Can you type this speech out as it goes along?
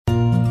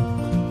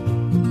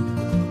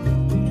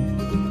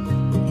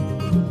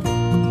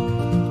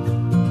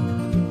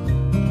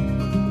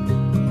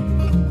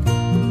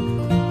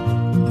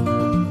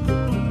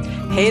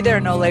Hey there,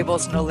 No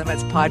Labels, No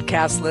Limits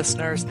podcast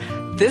listeners.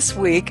 This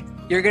week,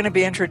 you're going to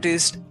be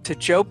introduced to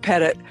Joe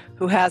Pettit,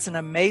 who has an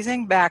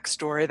amazing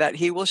backstory that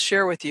he will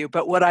share with you.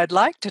 But what I'd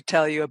like to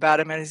tell you about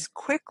him is he's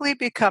quickly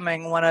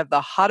becoming one of the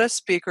hottest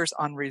speakers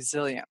on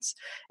resilience.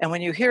 And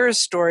when you hear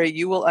his story,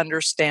 you will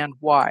understand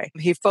why.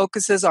 He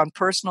focuses on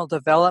personal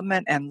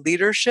development and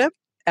leadership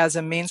as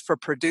a means for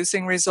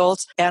producing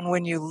results. And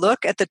when you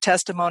look at the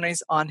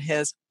testimonies on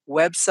his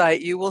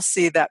website, you will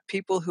see that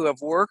people who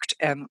have worked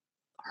and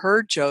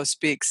heard Joe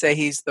speak say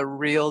he's the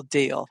real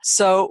deal.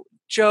 So,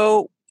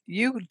 Joe,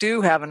 you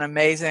do have an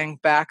amazing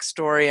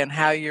backstory and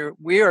how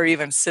we are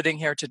even sitting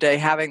here today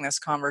having this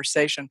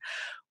conversation.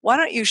 Why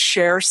don't you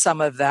share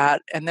some of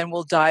that, and then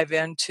we'll dive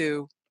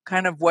into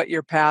kind of what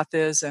your path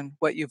is and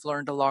what you've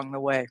learned along the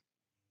way.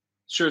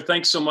 Sure.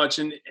 Thanks so much.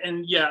 And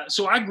yeah,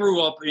 so I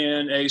grew up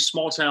in a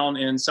small town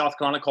in South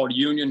Carolina called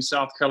Union,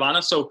 South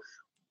Carolina. So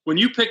when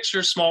you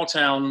picture small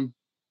town,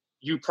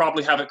 you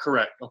probably have it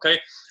correct. Okay.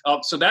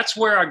 So that's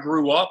where I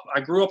grew up.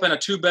 I grew up in a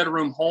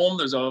 2-bedroom home.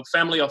 There's a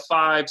family of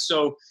 5.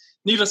 So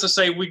needless to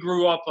say, we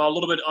grew up a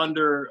little bit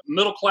under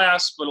middle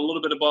class, but a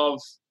little bit above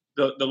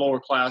the lower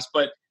class.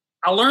 But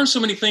I learned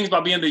so many things by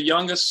being the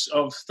youngest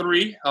of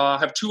 3. I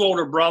have 2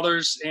 older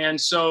brothers. And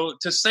so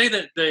to say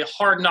that the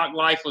hard knock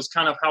life was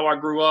kind of how I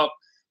grew up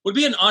would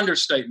be an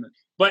understatement.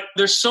 But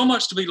there's so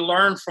much to be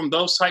learned from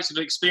those types of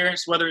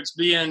experience, whether it's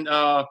being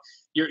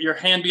your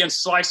hand being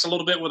sliced a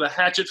little bit with a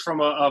hatchet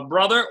from a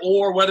brother,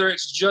 or whether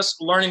it's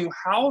just learning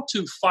how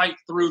to fight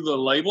through the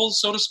labels,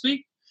 so to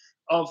speak,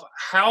 of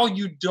how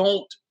you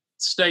don't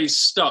stay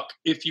stuck,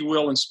 if you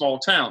will, in small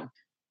town.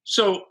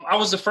 So I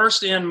was the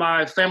first in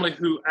my family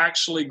who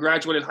actually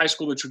graduated high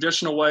school the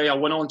traditional way. I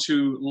went on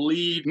to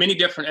lead many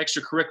different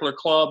extracurricular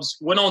clubs,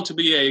 went on to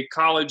be a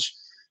college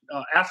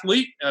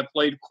athlete. I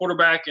played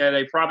quarterback at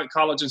a private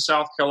college in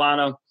South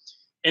Carolina.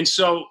 And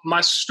so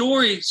my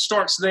story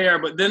starts there,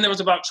 but then there was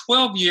about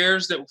 12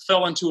 years that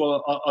fell into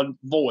a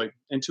void,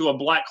 into a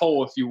black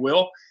hole, if you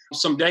will.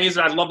 Some days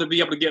that I'd love to be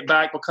able to get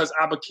back because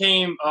I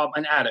became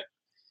an addict.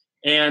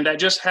 And that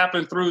just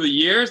happened through the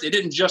years. It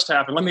didn't just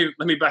happen. Let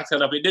me back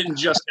that up. It didn't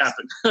just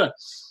happen.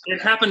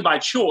 It happened by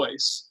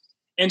choice.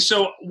 And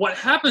so what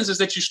happens is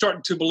that you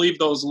start to believe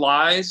those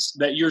lies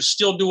that you're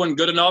still doing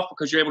good enough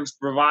because you're able to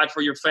provide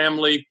for your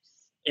family.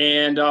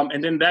 And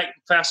then that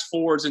fast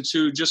forwards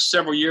into just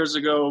several years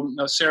ago,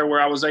 Sarah,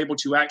 where I was able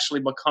to actually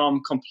become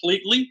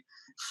completely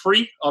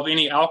free of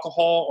any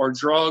alcohol or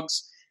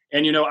drugs.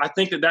 And, I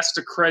think that that's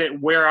to credit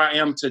where I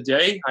am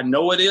today. I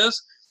know it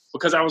is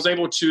because I was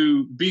able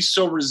to be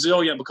so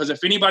resilient, because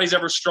if anybody's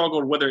ever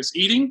struggled, whether it's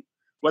eating,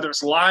 whether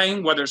it's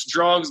lying, whether it's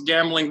drugs,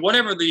 gambling,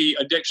 whatever the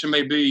addiction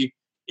may be,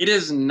 it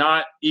is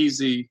not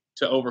easy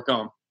to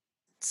overcome.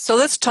 So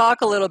let's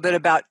talk a little bit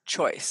about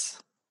choice.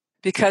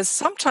 Because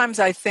sometimes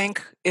I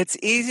think it's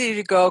easy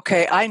to go,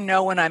 okay, I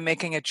know when I'm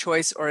making a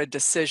choice or a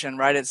decision,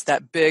 right? It's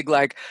that big,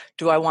 like,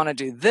 do I want to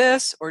do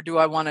this or do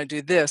I want to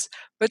do this?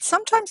 But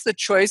sometimes the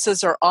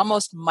choices are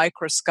almost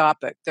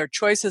microscopic. They're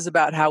choices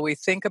about how we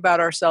think about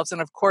ourselves.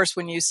 And of course,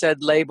 when you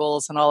said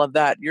labels and all of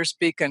that, you're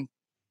speaking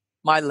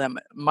my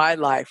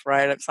life,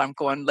 right? So I'm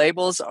going,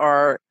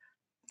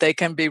 they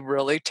can be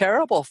really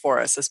terrible for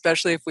us,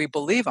 especially if we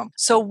believe them.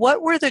 So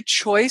what were the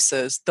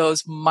choices,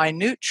 those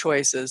minute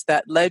choices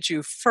that led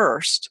you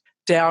first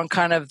down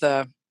kind of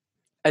the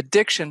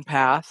addiction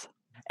path?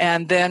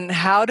 And then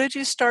how did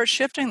you start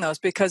shifting those?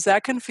 Because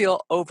that can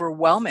feel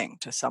overwhelming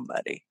to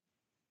somebody.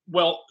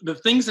 Well, the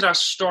things that I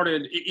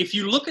started, if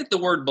you look at the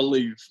word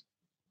believe,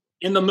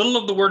 in the middle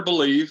of the word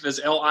believe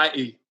is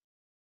L-I-E.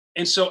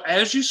 And so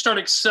as you start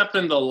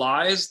accepting the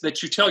lies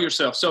that you tell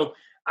yourself, so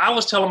I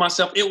was telling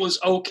myself it was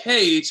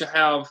okay to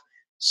have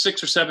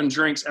 6 or 7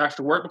 drinks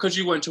after work because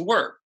you went to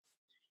work.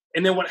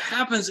 And then what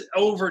happens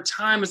over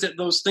time is that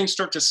those things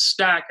start to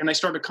stack and they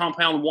start to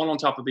compound one on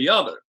top of the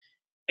other.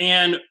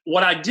 And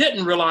what I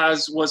didn't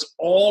realize was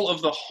all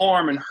of the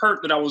harm and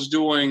hurt that I was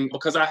doing,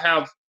 because I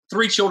have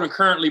 3 children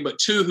currently, but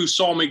 2 who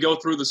saw me go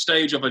through the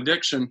stage of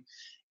addiction.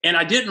 And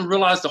I didn't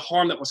realize the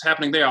harm that was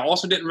happening there. I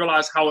also didn't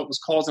realize how it was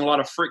causing a lot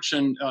of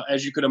friction,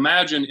 as you could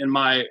imagine,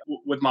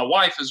 with my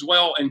wife as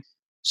well. And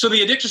so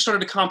the addiction started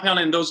to compound,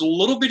 and those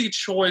little bitty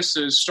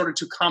choices started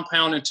to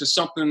compound into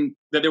something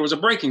that there was a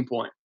breaking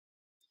point.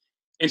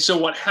 And so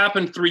what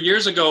happened 3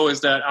 years ago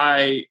is that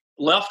I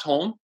left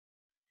home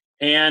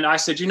and I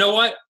said, you know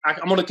what?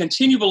 I'm going to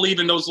continue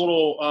believing those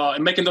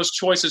and making those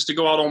choices to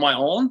go out on my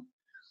own.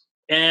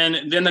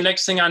 And then the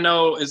next thing I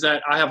know is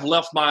that I have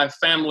left my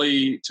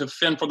family to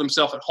fend for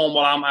themselves at home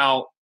while I'm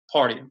out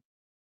partying.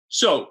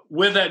 So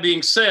with that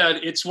being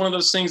said, it's one of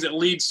those things that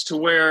leads to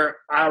where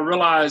I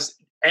realize,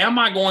 am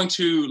I going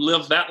to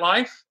live that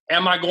life?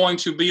 Am I going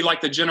to be like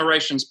the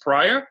generations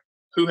prior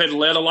who had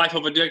led a life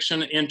of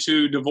addiction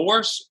into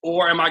divorce?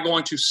 Or am I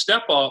going to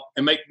step up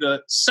and make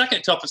the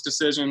second toughest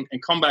decision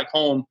and come back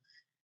home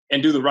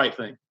and do the right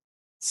thing?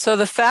 So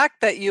the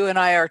fact that you and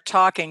I are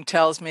talking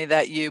tells me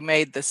that you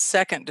made the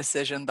second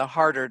decision, the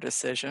harder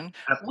decision.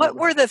 Absolutely. What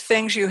were the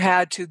things you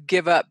had to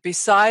give up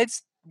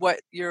besides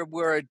what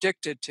we're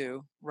addicted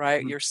to,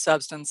 right? Mhm. Your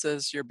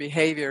substances, your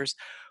behaviors.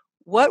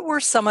 What were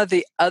some of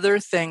the other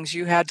things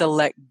you had to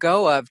let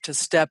go of to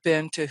step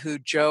into who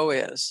Joe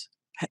is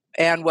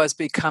and was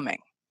becoming?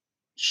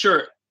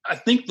 Sure. I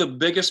think the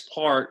biggest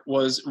part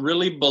was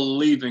really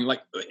believing,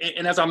 like,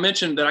 and as I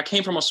mentioned, that I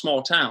came from a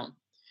small town.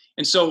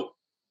 And so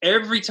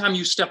every time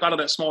you step out of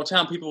that small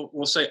town, people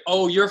will say,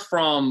 "Oh, you're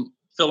from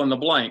fill in the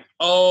blank.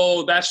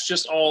 Oh, that's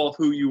just all of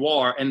who you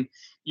are." And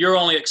you're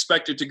only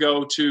expected to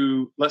go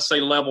to, let's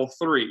say, level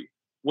 3,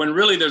 when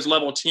really there's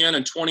level 10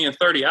 and 20 and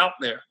 30 out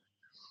there.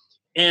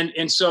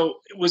 And so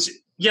it was,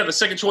 yeah, the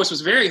second choice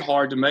was very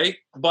hard to make.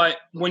 But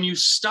when you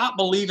stop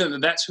believing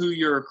that that's who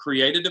you're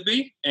created to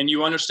be, and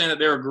you understand that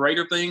there are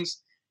greater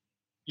things,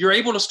 you're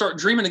able to start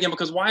dreaming again.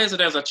 Because why is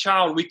it as a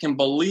child we can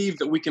believe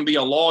that we can be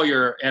a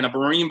lawyer and a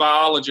marine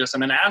biologist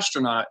and an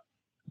astronaut?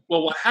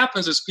 Well, what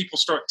happens is people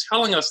start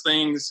telling us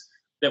things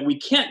that we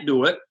can't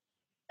do it,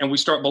 and we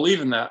start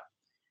believing that.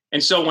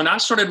 And so when I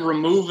started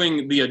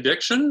removing the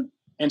addiction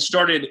and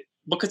started,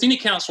 because any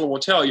counselor will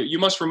tell you, you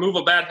must remove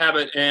a bad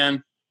habit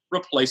and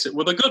replace it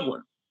with a good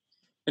one.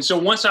 And so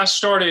once I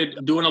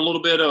started doing a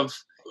little bit of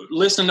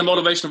listening to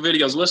motivational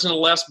videos, listening to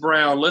Les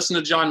Brown,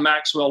 listening to John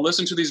Maxwell,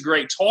 listening to these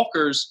great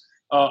talkers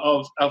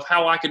of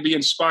how I could be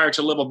inspired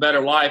to live a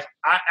better life,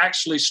 I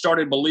actually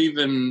started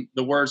believing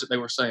the words that they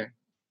were saying.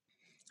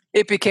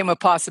 It became a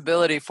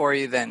possibility for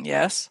you then,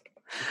 yes?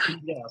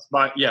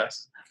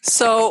 Yes.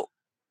 So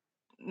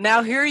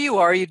now here you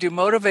are, you do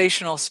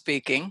motivational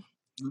speaking.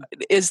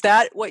 Is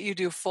that what you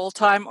do full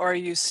time, or are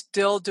you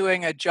still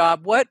doing a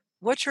job?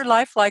 What's your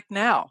life like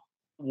now?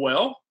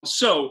 Well,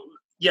 so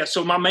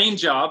my main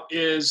job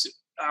is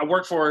I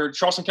work for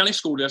Charleston County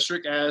School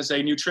District as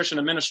a nutrition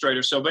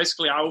administrator. So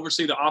basically, I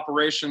oversee the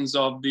operations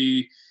of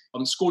the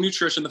school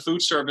nutrition, the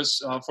food service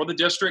for the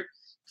district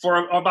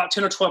for about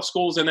 10 or 12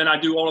 schools. And then I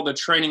do all of the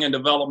training and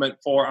development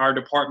for our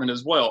department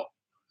as well.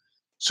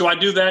 So I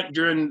do that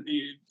during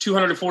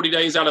 240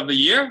 days out of the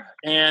year.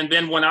 And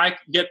then when I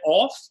get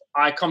off,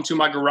 I come to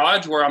my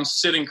garage where I'm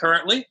sitting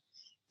currently.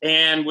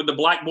 And with the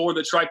blackboard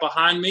that's right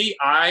behind me,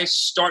 I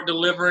start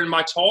delivering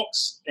my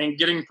talks and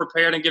getting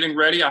prepared and getting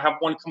ready. I have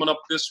one coming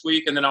up this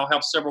week, and then I'll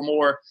have several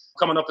more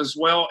coming up as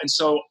well. And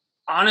so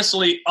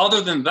honestly,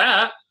 other than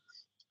that,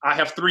 I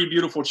have 3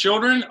 beautiful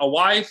children, a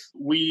wife.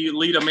 We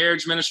lead a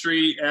marriage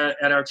ministry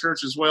at our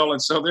church as well.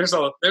 And so there's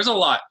a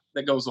lot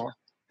that goes on.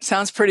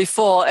 Sounds pretty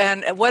full.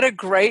 And what a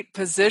great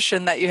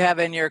position that you have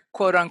in your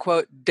quote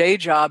unquote day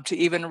job to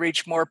even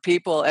reach more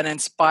people and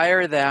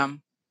inspire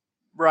them,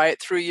 right,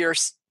 through your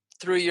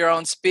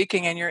own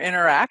speaking and your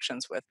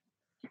interactions with.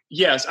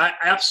 Yes, I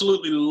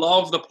absolutely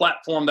love the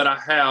platform that I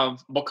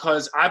have,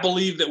 because I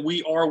believe that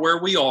we are where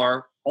we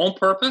are on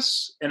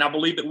purpose. And I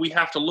believe that we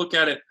have to look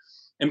at it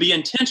and be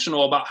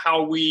intentional about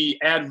how we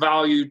add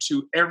value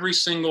to every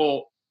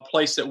single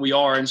place that we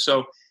are. And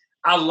so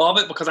I love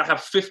it because I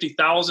have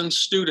 50,000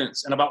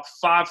 students and about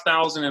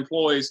 5,000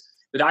 employees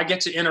that I get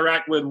to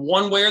interact with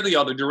one way or the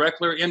other,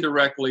 directly or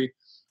indirectly,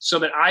 so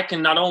that I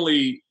can not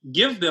only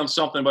give them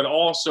something, but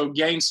also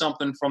gain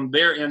something from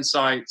their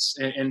insights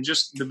and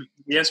just the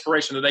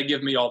inspiration that they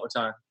give me all the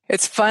time.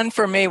 It's fun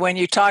for me when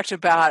you talked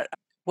about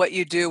what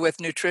you do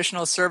with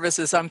nutritional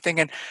services. I'm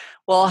thinking,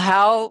 well,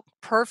 how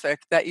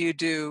perfect that you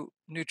do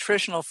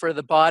nutritional for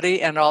the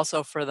body and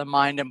also for the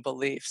mind and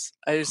beliefs.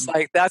 I just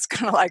like, that's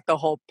kind of like the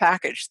whole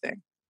package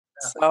thing.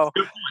 So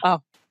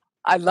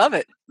I love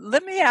it.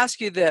 Let me ask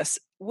you this.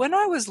 When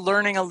I was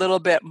learning a little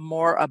bit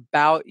more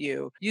about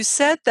you, you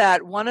said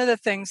that one of the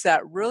things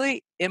that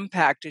really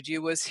impacted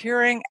you was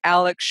hearing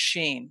Alex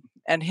Sheen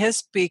and his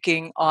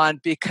speaking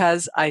on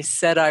Because I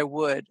Said I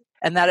Would,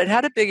 and that it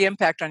had a big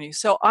impact on you.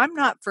 So I'm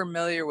not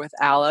familiar with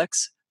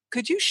Alex.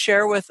 Could you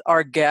share with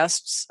our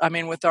guests,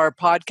 with our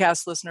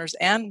podcast listeners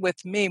and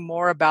with me,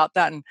 more about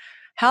that and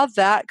how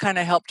that kind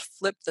of helped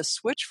flip the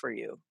switch for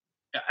you?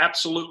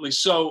 Absolutely.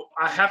 So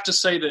I have to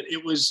say that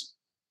it was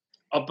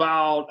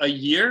about a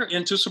year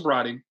into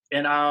sobriety,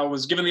 and I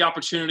was given the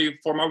opportunity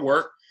for my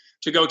work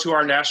to go to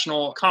our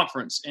national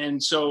conference.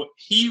 And so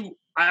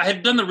I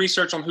had done the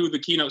research on who the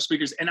keynote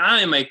speakers, and I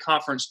am a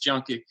conference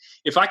junkie.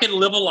 If I could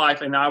live a life,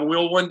 and I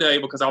will one day,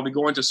 because I'll be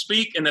going to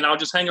speak, and then I'll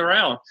just hang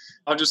around.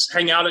 I'll just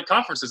hang out at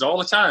conferences all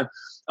the time.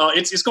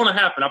 It's going to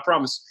happen, I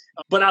promise.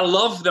 But I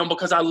love them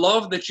because I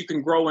love that you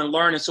can grow and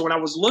learn. And so when I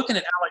was looking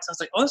at Alex, I was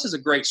like, oh, this is a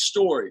great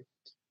story.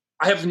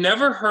 I have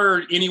never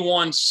heard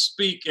anyone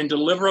speak and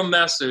deliver a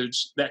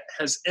message that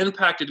has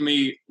impacted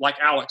me like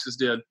Alex's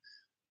did.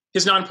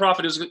 His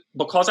nonprofit is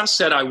Because I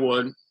Said I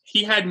Would.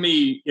 He had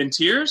me in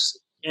tears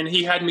and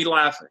he had me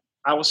laughing.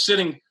 I was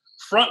sitting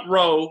front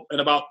row at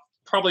about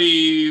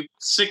probably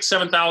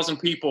 6,000, 7,000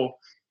 people.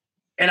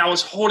 And I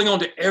was holding on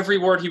to every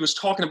word he was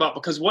talking about,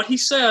 because what he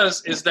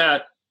says is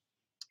that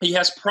he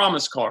has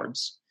promise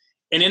cards.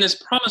 And in his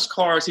promise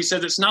cards, he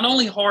says it's not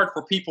only hard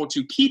for people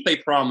to keep a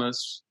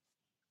promise,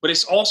 but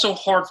it's also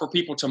hard for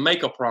people to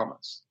make a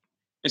promise.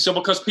 And so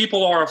because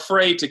people are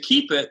afraid to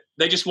keep it,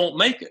 they just won't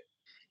make it.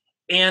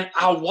 And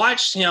I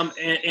watched him,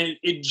 and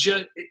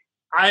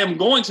I am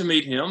going to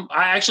meet him.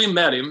 I actually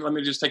met him. Let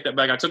me just take that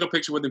back. I took a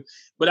picture with him,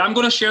 but I'm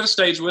going to share the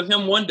stage with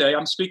him one day.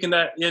 I'm speaking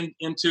that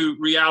into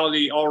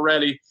reality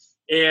already.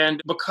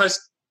 And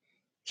because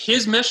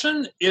his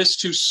mission is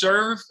to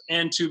serve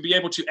and to be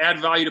able to add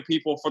value to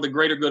people for the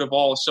greater good of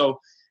all. So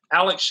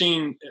Alex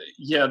Sheen,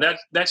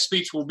 that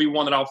speech will be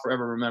one that I'll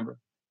forever remember.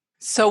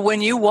 So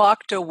when you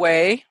walked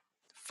away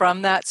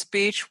from that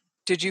speech,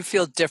 did you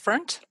feel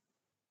different?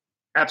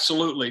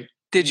 Absolutely.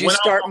 Did you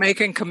start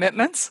making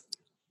commitments?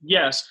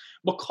 Yes,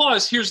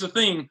 because here's the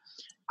thing.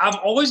 I've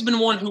always been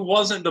one who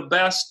wasn't the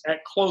best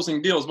at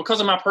closing deals because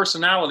of my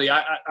personality.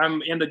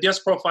 I'm in the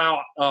DISC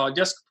profile.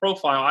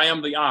 I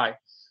am the I.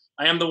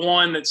 I am the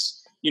one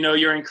that's,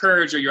 you're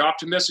encouraged or you're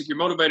optimistic, you're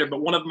motivated.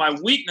 But one of my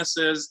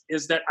weaknesses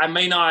is that I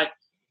may not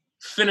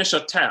finish a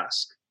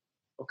task.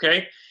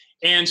 Okay.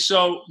 And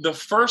so the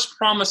first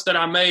promise that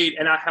I made,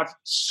 and I have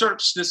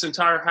searched this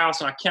entire house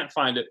and I can't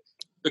find it.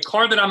 The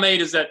card that I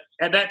made is that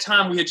at that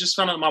time we had just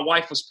found out my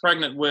wife was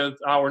pregnant with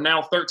our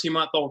now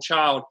 13-month-old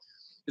child,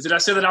 is that I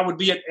said that I would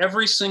be at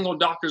every single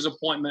doctor's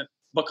appointment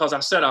because I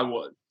said I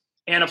would.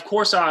 And of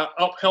course I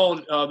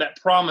upheld that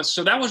promise.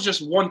 So that was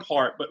just one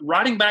part. But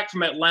riding back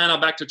from Atlanta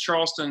back to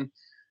Charleston,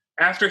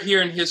 after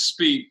hearing his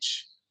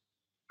speech,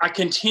 I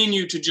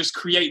continued to just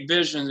create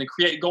visions and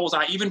create goals.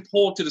 I even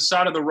pulled to the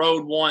side of the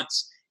road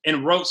once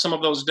and wrote some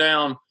of those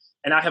down.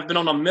 And I have been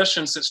on a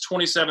mission since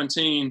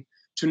 2017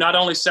 to not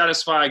only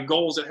satisfy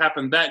goals that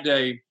happened that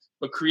day,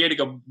 but creating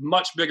a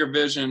much bigger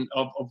vision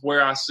of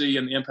where I see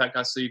and the impact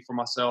I see for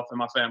myself and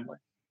my family.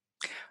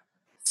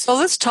 So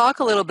let's talk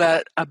a little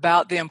bit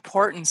about the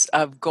importance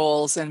of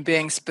goals and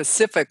being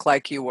specific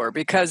like you were,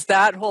 because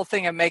that whole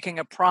thing of making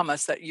a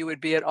promise that you would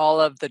be at all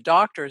of the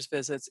doctor's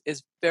visits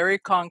is very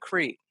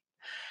concrete.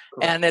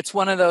 Correct. And it's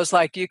one of those,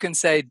 like, you can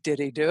say, did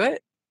he do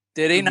it?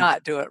 Did he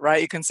not do it,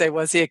 right? You can say,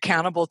 was he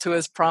accountable to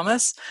his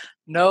promise?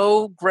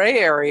 No gray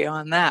area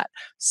on that.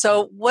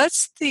 So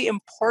what's the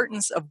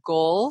importance of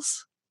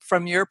goals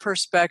from your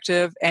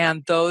perspective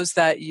and those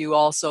that you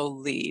also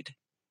lead?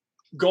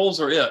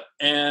 Goals are it.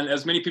 And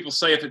as many people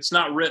say, if it's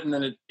not written,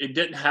 then it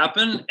didn't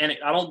happen. And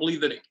I don't believe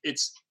that it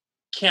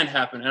can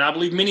happen. And I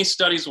believe many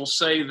studies will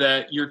say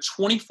that you're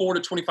 24 to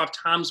 25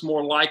 times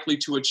more likely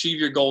to achieve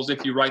your goals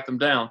if you write them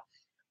down.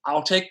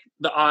 I'll take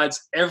the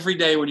odds every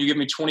day when you give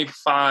me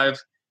 25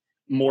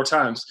 more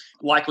times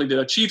likely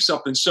to achieve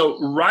something. So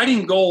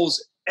writing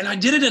goals, and I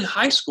did it in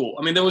high school.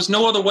 I mean, there was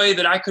no other way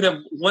that I could have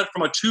went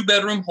from a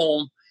 2-bedroom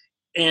home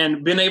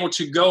and been able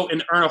to go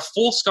and earn a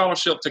full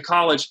scholarship to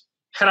college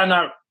had I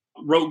not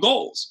wrote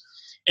goals.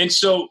 And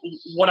so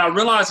what I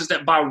realized is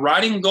that by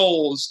writing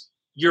goals,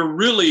 you're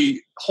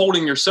really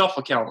holding yourself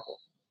accountable.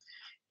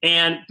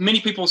 And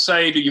many people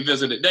say, do you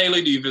visit it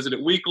daily? Do you visit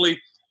it weekly?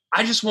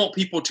 I just want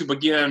people to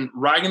begin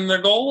writing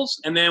their goals.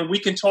 And then we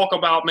can talk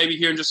about maybe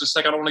here in just a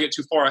second. I don't want to get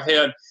too far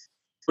ahead,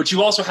 but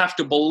you also have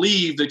to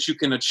believe that you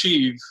can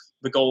achieve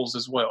the goals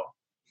as well.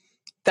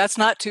 That's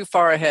not too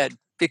far ahead,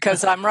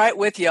 because I'm right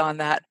with you on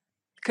that.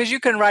 Because you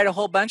can write a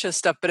whole bunch of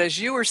stuff, but as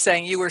you were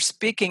saying, you were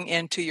speaking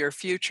into your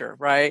future,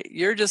 right?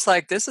 You're just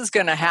like, this is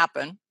going to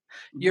happen.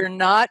 Mm-hmm. You're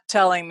not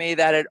telling me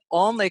that it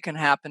only can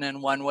happen in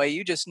one way.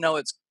 You just know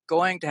it's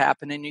going to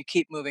happen and you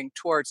keep moving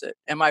towards it.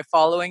 Am I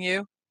following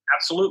you?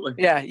 Absolutely.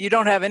 Yeah, you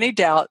don't have any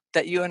doubt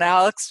that you and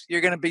Alex,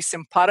 you're going to be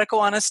simpatico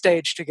on a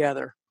stage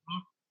together,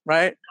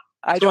 right?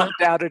 I don't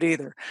doubt it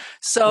either.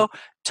 So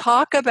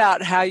talk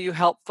about how you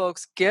help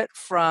folks get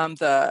from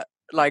the,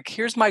 like,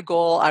 here's my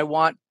goal, I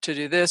want to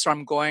do this, or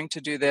I'm going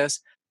to do this,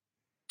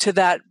 to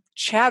that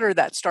chatter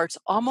that starts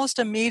almost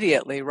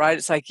immediately, right?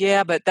 It's like,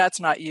 yeah, but that's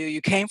not you.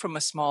 You came from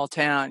a small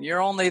town.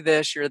 You're only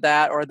this, you're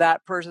that, or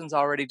that person's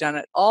already done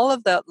it. All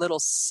of that little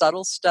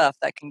subtle stuff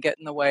that can get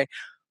in the way.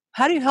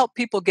 How do you help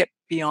people get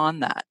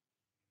beyond that?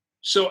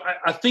 So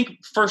I think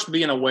first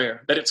being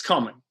aware that it's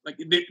coming. Like,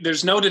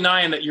 there's no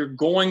denying that you're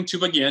going to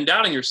begin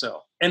doubting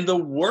yourself. And the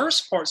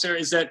worst part, Sarah,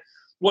 is that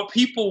what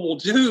people will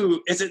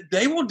do is that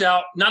they will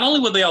doubt. Not only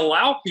will they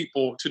allow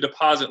people to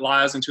deposit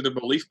lies into their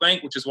belief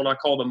bank, which is what I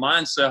call the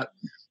mindset,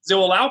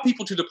 they'll allow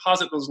people to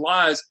deposit those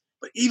lies,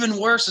 but even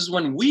worse is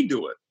when we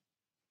do it.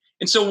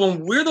 And so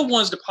when we're the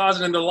ones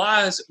depositing the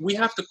lies, we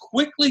have to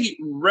quickly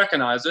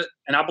recognize it.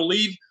 And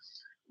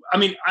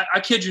I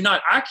kid you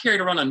not, I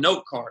carried around a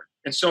note card.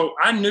 And so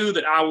I knew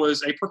that I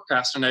was a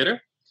procrastinator.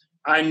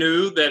 I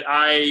knew that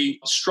I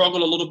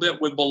struggled a little bit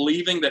with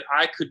believing that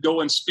I could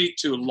go and speak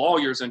to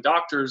lawyers and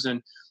doctors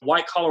and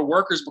white collar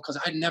workers because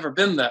I'd never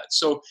been that.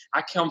 So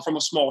I come from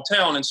a small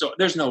town. And so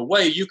there's no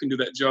way you can do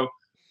that, Joe.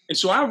 And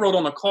so I wrote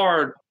on a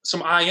card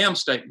some I am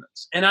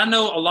statements. And I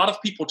know a lot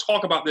of people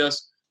talk about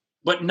this,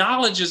 but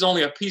knowledge is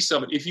only a piece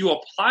of it. If you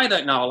apply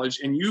that knowledge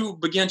and you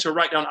begin to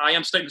write down I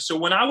am statements. So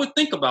when I would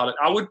think about it,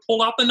 I would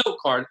pull out the note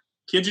card,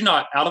 kid you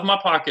not, out of my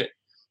pocket,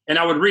 and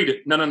I would read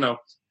it. No.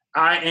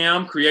 I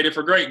am created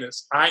for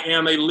greatness. I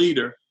am a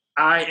leader.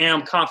 I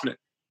am confident.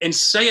 And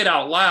say it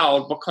out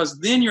loud, because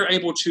then you're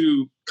able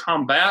to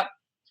combat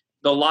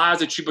the lies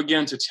that you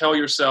begin to tell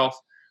yourself.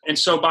 And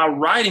so by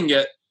writing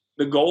it,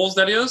 the goals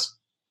that is,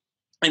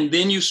 and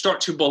then you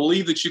start to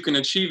believe that you can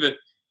achieve it,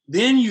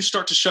 then you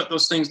start to shut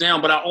those things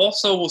down. But I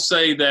also will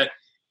say that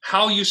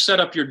how you set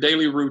up your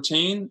daily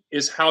routine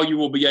is how you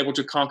will be able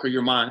to conquer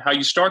your mind, how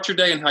you start your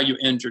day and how you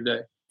end your day.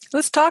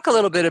 Let's talk a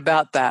little bit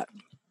about that.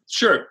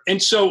 Sure.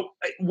 And so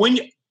when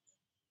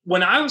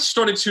I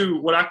started to,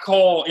 what I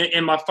call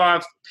in my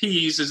 5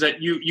 Ps is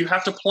that you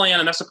have to plan,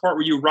 and that's the part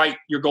where you write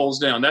your goals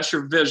down. That's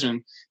your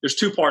vision. There's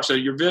 2 parts of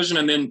it, your vision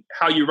and then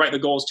how you write the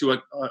goals to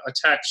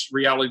attach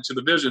reality to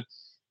the vision.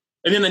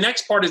 And then the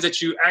next part is that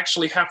you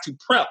actually have to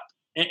prep.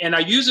 And I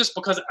use this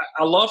because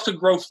I love to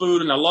grow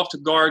food and I love to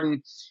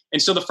garden.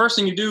 And so the first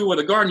thing you do with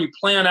a garden, you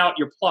plan out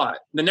your plot.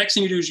 The next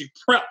thing you do is you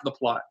prep the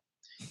plot.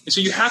 And so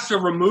you have to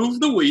remove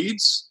the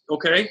weeds,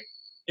 okay?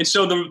 And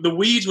so the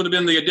weeds would have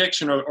been the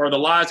addiction or the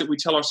lies that we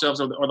tell ourselves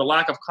or the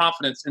lack of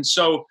confidence. And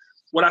so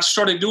what I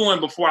started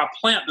doing before I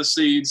plant the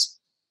seeds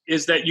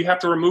is that you have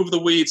to remove the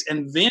weeds.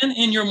 And then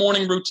in your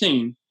morning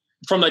routine,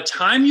 from the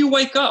time you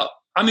wake up,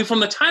 from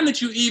the time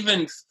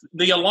that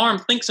the alarm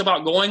thinks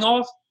about going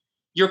off,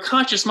 your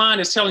conscious mind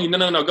is telling you,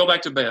 no, go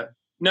back to bed.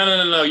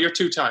 No, you're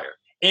too tired.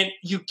 And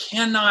you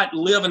cannot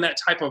live in that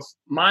type of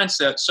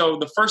mindset. So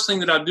the first thing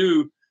that I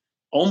do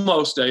on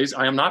most days,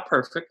 I am not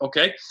perfect,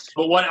 okay?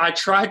 But what I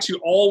try to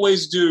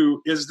always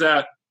do is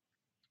that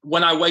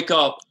when I wake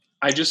up,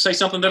 I just say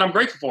something that I'm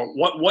grateful for.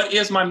 What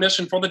is my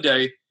mission for the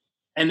day?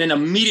 And then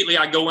immediately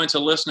I go into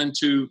listening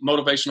to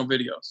motivational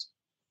videos.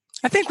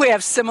 I think we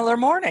have similar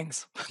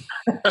mornings.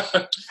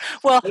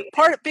 Well,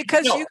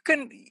 because you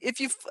can,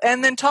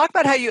 and then talk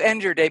about how you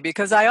end your day,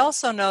 because I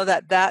also know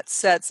that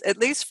sets, at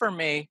least for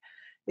me,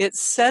 it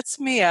sets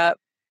me up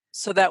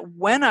so that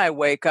when I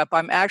wake up,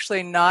 I'm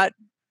actually not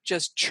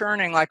just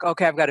churning like,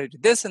 okay, I've got to do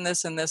this and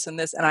this and this and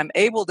this. And I'm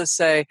able to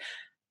say,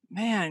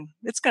 man,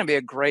 it's going to be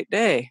a great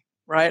day,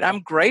 right? I'm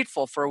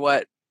grateful for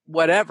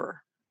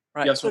whatever,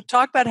 right? Yes. So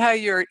talk about how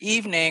your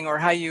evening or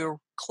how your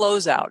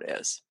closeout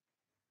is.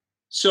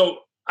 So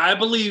I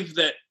believe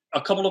that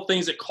a couple of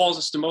things that cause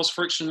us the most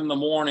friction in the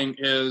morning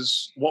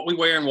is what we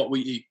wear and what we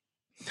eat.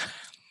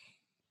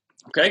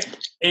 Okay.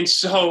 And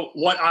so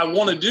what I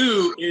want to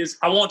do is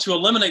I want to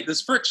eliminate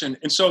this friction.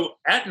 And so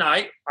at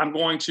night, I'm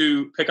going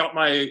to pick up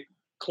my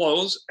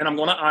clothes and I'm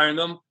going to iron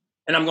them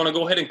and I'm going to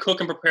go ahead and cook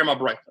and prepare my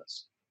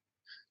breakfast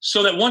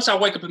so that once I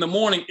wake up in the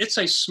morning, it's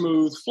a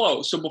smooth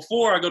flow. So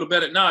before I go to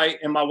bed at night,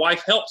 and my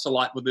wife helps a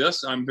lot with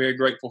this, I'm very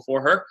grateful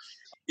for her,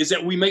 is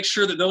that we make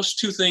sure that those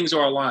 2 things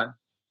are aligned.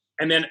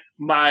 And then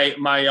my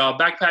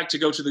backpack to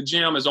go to the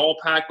gym is all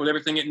packed with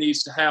everything it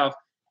needs to have.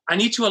 I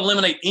need to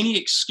eliminate any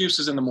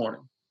excuses in the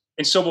morning.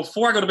 And so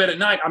before I go to bed at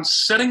night, I'm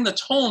setting the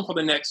tone for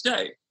the next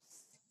day.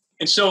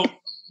 And so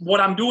what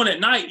I'm doing at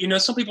night,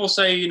 some people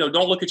say,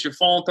 don't look at your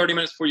phone 30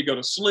 minutes before you go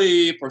to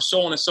sleep or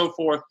so on and so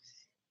forth.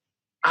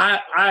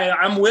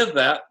 I'm with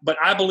that, but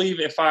I believe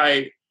if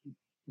I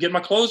get my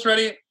clothes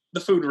ready, the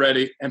food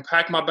ready, and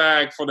pack my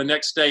bag for the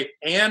next day,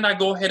 and I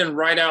go ahead and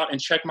write out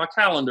and check my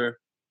calendar,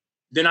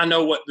 then I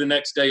know what the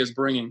next day is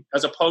bringing,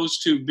 as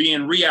opposed to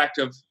being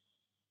reactive.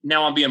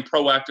 Now I'm being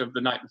proactive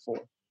the night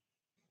before.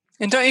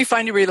 And don't you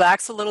find you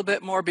relax a little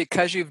bit more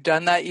because you've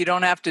done that? You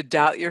don't have to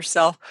doubt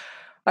yourself.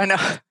 I know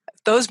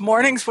those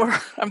mornings where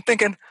I'm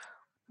thinking,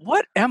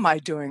 what am I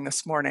doing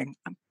this morning?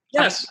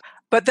 Yes.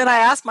 But then I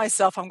ask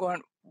myself, I'm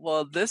going,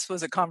 well, this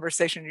was a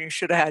conversation you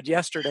should have had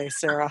yesterday,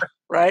 Sarah,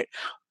 right?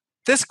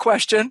 This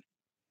question,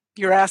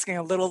 you're asking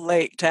a little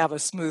late to have a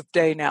smooth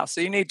day now. So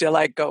you need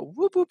to go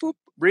whoop, whoop, whoop,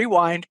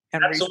 rewind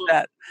and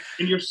reset.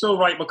 And you're so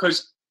right,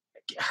 because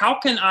how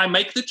can I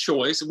make the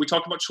choice? And we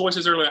talked about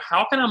choices earlier.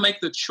 How can I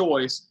make the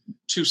choice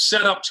to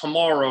set up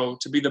tomorrow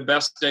to be the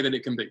best day that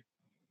it can be?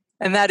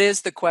 And that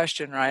is the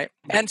question, right?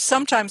 And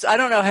sometimes, I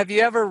don't know, have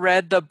you ever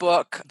read the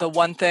book, The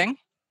One Thing?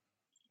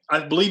 I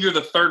believe you're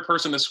the 3rd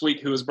person this week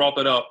who has brought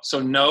that up. So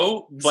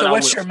no, but so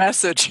what's your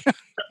message?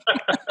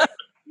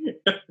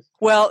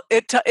 Well,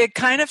 it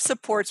kind of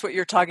supports what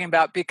you're talking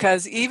about,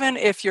 because even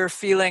if you're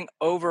feeling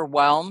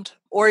overwhelmed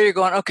or you're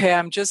going, okay,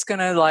 I'm just going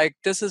to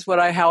this is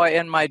how I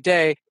end my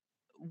day.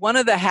 One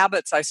of the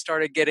habits I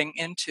started getting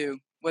into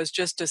was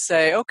just to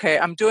say, okay,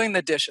 I'm doing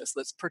the dishes.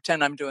 Let's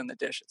pretend I'm doing the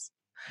dishes.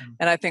 Mm.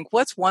 And I think,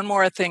 what's one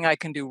more thing I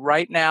can do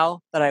right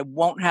now that I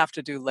won't have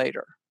to do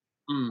later?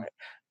 Mm. Right?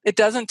 It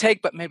doesn't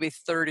take but maybe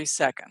 30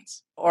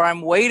 seconds. Or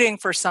I'm waiting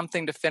for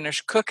something to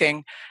finish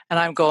cooking and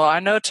I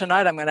know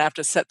tonight I'm going to have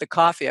to set the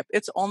coffee up.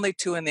 It's only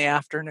 2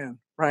 p.m,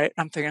 right?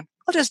 I'm thinking,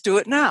 I'll just do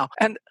it now.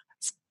 And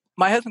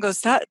my husband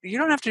goes, you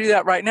don't have to do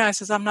that right now. I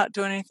says, I'm not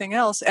doing anything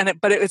else.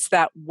 But it's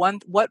that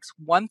what's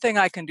one thing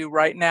I can do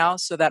right now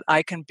so that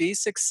I can be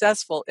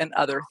successful in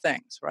other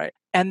things, right?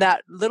 And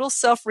that little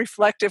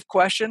self-reflective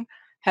question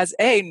has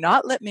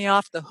not let me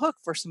off the hook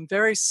for some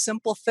very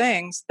simple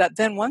things that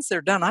then once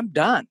they're done, I'm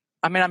done.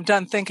 I'm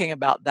done thinking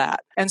about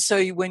that. And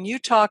so when you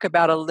talk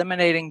about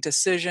eliminating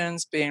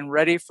decisions, being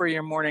ready for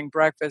your morning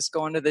breakfast,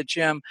 going to the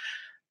gym,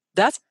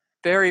 that's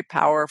very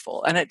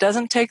powerful. And it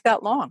doesn't take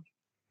that long.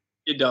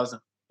 It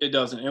doesn't.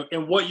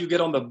 And what you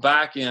get on the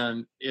back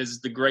end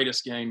is the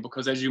greatest gain,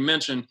 because as you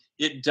mentioned,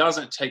 it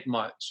doesn't take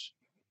much.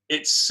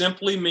 It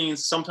simply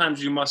means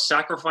sometimes you must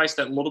sacrifice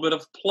that little bit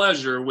of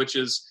pleasure, which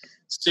is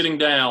sitting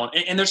down.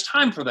 And there's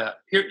time for that.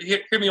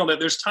 Hear me on that.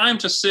 There's time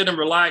to sit and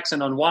relax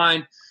and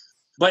unwind.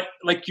 But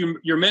like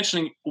you're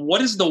mentioning,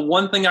 what is the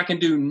one thing I can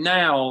do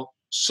now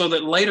so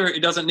that later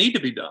it doesn't need to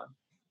be done?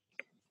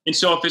 And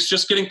so if it's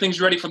just getting things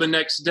ready for the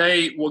next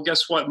day, well,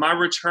 guess what? My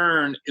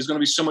return is going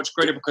to be so much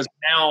greater because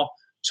now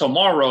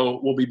tomorrow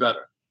will be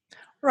better.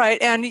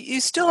 Right. And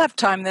you still have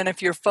time then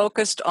if you're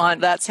focused on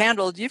that's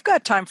handled, you've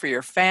got time for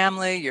your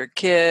family, your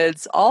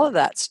kids, all of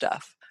that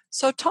stuff.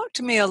 So talk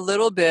to me a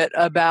little bit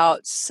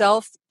about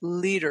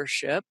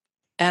self-leadership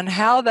and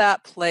how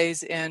that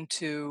plays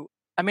into,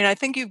 I mean, I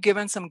think you've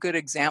given some good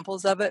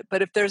examples of it,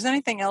 but if there's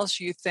anything else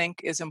you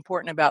think is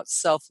important about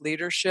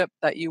self-leadership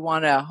that you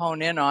want to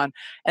hone in on,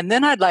 and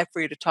then I'd like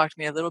for you to talk to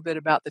me a little bit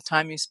about the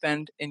time you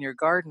spend in your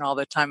garden all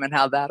the time and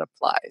how that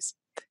applies.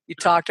 You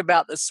talked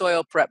about the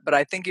soil prep, but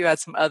I think you had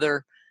some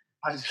other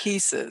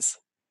pieces.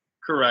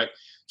 Correct.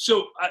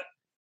 So,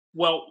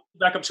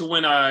 back up to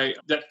when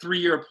that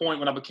 3-year point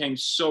when I became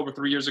sober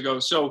 3 years ago.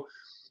 So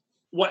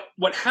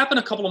what happened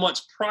a couple of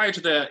months prior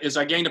to that is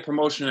I gained a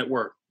promotion at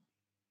work.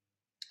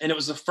 And it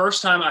was the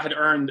first time I had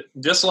earned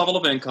this level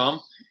of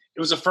income. It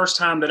was the first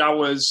time that I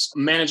was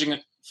managing,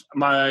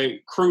 my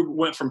crew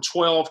went from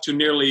 12 to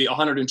nearly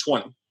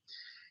 120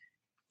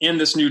 in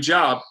this new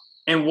job.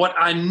 And what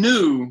I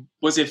knew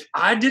was if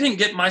I didn't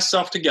get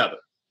myself together,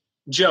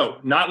 Joe,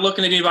 not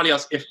looking at anybody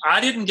else, if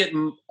I didn't get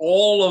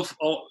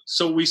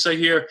so we say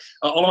here,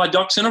 all of my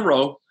ducks in a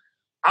row,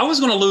 I was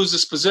going to lose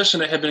this position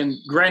that had been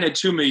granted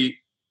to me.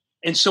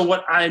 And so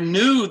what I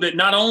knew that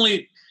not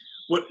only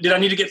did I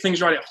need to get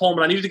things right at home,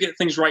 but I needed to get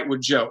things right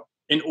with Joe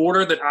in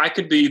order that I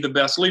could be the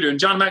best leader. And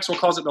John Maxwell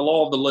calls it the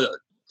law of the lid.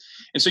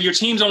 And so your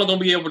team's only going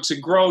to be able to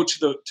grow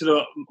to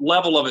the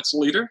level of its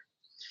leader.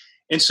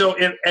 And so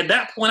at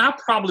that point, I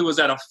probably was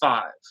at a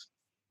 5.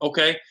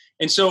 Okay.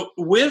 And so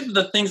with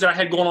the things that I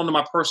had going on in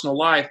my personal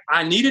life,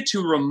 I needed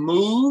to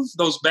remove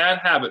those bad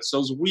habits,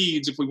 those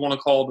weeds, if we want to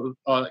call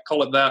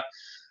it that,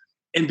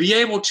 and be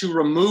able to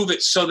remove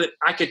it so that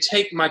I could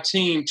take my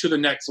team to the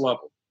next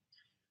level.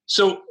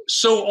 So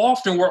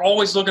often we're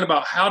always looking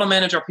about how to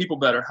manage our people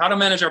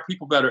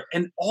better,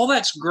 and all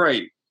that's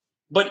great.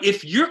 But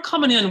if you're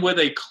coming in with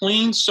a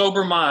clean,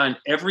 sober mind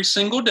every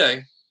single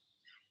day,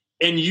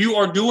 and you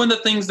are doing the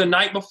things the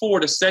night before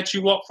to set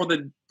you up for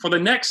the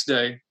next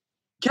day,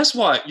 guess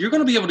what? You're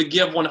going to be able to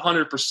give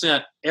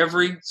 100%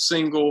 every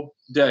single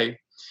day.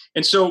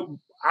 And so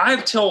I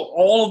tell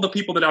all of the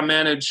people that I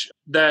manage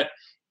that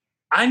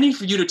I need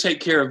for you to take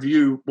care of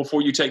you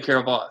before you take care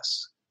of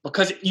us.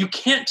 Because you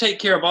can't take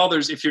care of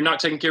others if you're not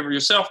taking care of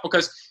yourself,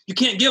 because you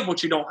can't give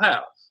what you don't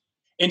have.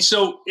 And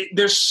so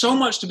there's so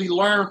much to be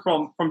learned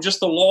from just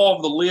the law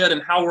of the lid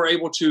and how we're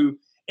able to,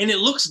 and it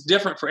looks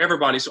different for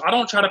everybody. So I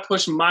don't try to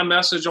push my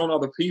message on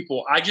other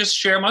people. I just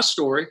share my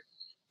story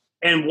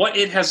and what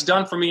it has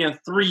done for me in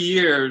 3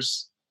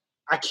 years.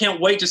 I can't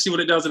wait to see what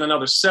it does in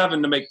another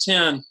 7 to make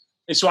 10.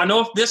 And so I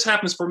know if this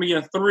happens for me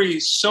in 3,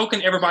 so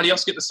can everybody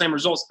else get the same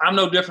results. I'm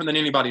no different than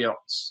anybody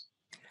else.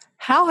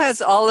 How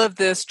has all of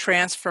this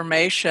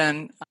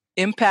transformation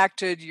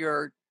impacted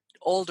your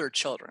older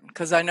children?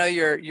 Because I know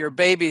your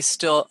baby's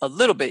still a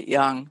little bit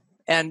young,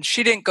 and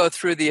she didn't go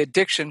through the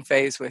addiction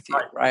phase with you,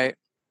 right?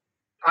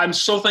 I'm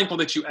so thankful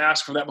that you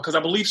asked for that, because I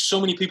believe so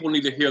many people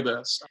need to hear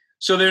this.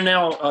 So they're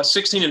now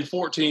 16 and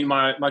 14,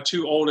 my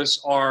 2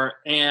 oldest are,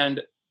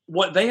 and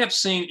what they have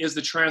seen is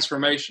the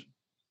transformation.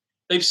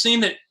 They've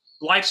seen that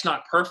life's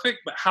not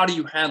perfect, but how do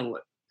you handle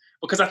it?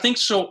 Because I think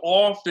so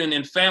often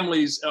in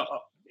families,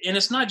 and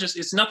it's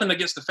nothing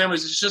against the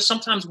families, it's just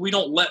sometimes we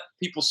don't let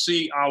people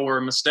see our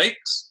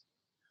mistakes.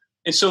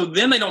 And so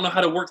then they don't know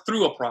how to work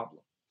through a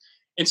problem.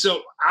 And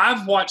so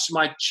I've watched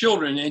my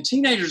children, and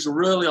teenagers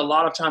really a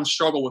lot of times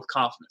struggle with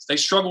confidence. They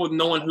struggle with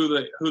knowing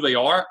who they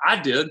are. I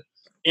did.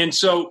 And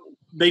so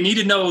they need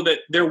to know that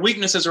their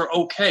weaknesses are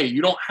okay.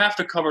 You don't have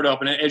to cover it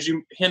up. And as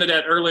you hinted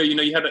at earlier,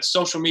 you have that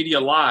social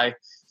media lie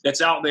that's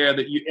out there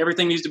that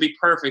everything needs to be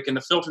perfect and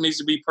the filter needs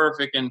to be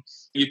perfect, and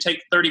you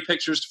take 30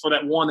 pictures for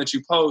that one that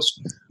you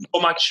post.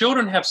 Well, my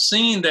children have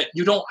seen that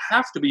you don't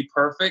have to be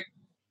perfect,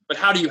 but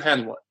how do you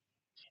handle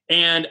it?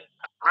 And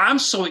I'm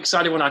so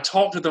excited when I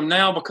talk to them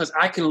now, because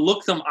I can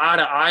look them eye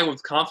to eye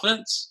with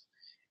confidence,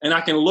 and I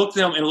can look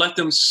them and let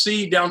them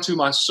see down to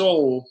my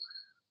soul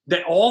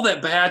that all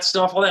that bad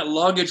stuff, all that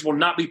luggage will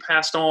not be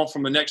passed on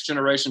from the next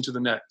generation to the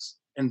next.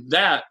 And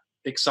that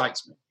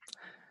excites me.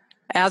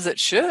 As it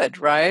should,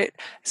 right?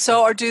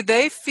 So, or do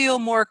they feel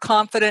more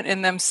confident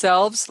in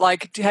themselves?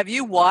 Like, have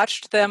you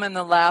watched them in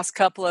the last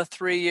couple of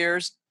 3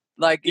 years,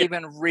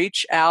 even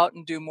reach out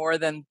and do more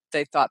than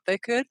they thought they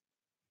could?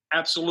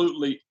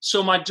 Absolutely.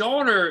 So my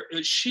daughter,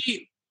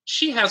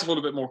 she has a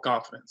little bit more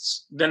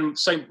confidence than,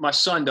 say, my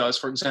son does,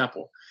 for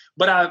example.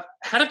 But I've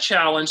had a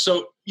challenge.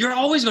 So you're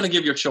always going to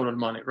give your children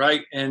money,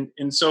 right? And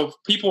so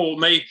people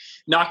may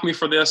knock me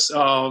for this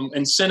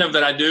incentive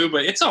that I do,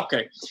 but it's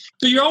okay.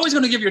 So you're always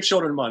going to give your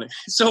children money.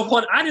 So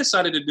what I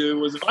decided to do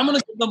was, if I'm going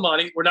to give them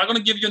money, we're not going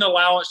to give you an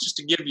allowance just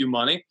to give you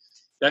money.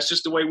 That's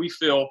just the way we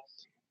feel.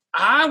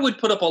 I would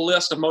put up a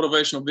list of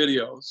motivational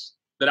videos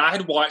that I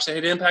had watched that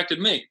had impacted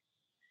me.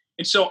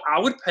 And so I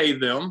would pay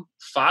them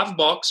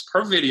 $5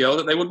 per video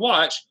that they would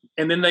watch,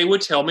 and then they would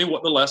tell me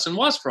what the lesson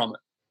was from it.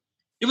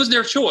 It was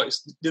their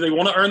choice. Do they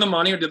want to earn the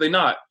money or do they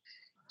not?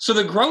 So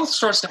the growth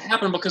starts to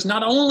happen because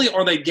not only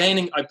are they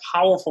gaining a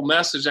powerful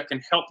message that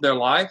can help their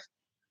life,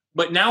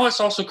 but now it's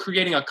also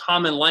creating a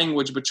common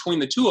language between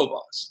the two of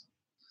us.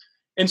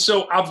 And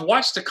so I've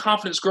watched the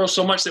confidence grow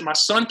so much that my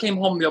son came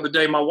home the other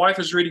day. My wife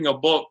is reading a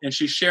book and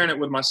she's sharing it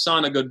with my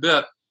son a good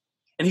bit.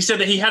 And he said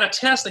that he had a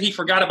test that he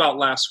forgot about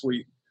last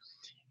week.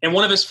 And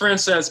one of his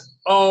friends says,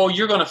 "Oh,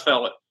 you're going to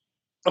fail it."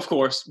 Of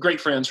course, great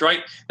friends,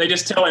 right? They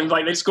just tell him,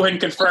 like, they just go ahead and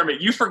confirm it.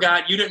 You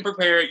forgot, you didn't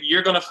prepare it,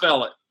 you're going to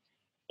fail it.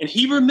 And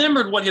he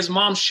remembered what his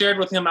mom shared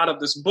with him out of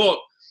this book.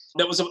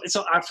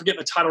 I forget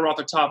the title right off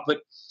the top,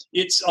 but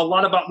it's a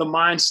lot about the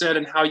mindset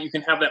and how you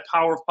can have that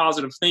power of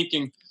positive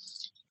thinking.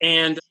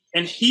 And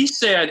he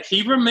said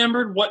he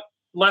remembered what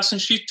lesson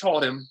she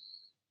taught him.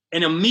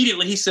 And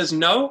immediately he says,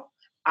 "No,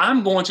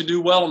 I'm going to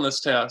do well on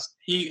this test."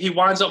 He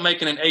winds up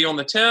making an A on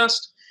the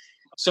test.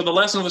 So the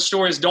lesson of the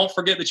story is don't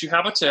forget that you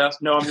have a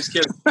test. No, I'm just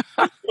kidding.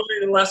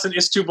 The lesson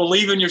is to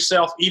believe in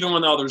yourself even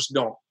when others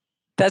don't.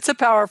 That's a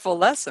powerful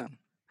lesson.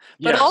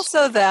 But Yes.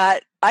 also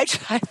that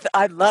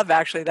I love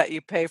actually that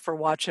you pay for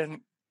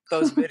watching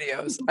those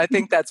videos. I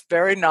think that's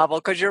very novel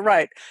because you're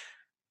right.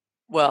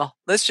 Well,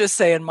 let's just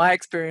say in my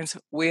experience,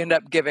 we end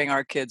up giving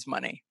our kids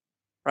money,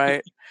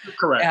 right?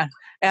 Correct.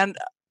 And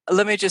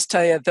let me just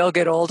tell you, they'll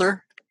get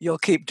older, you'll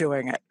keep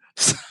doing it.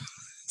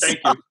 Thank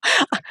you.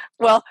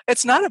 Well,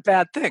 it's not a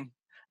bad thing.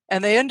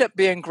 And they end up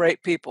being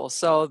great people.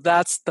 So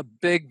that's the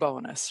big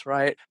bonus,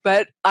 right?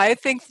 But I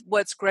think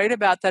what's great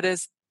about that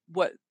is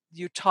what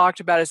you talked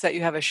about is that you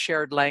have a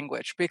shared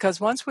language. Because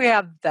once we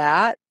have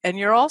that, and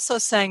you're also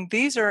saying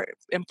these are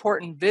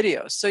important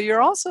videos. So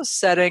you're also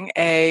setting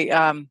a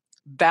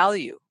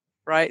value,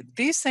 right?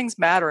 These things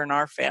matter in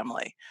our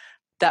family.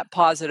 That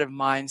positive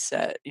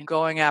mindset,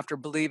 going after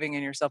believing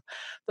in yourself.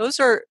 Those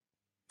are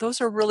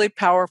really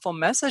powerful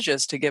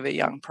messages to give a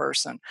young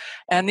person.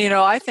 And,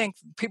 I think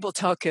people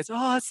tell kids,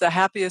 "Oh, it's the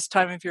happiest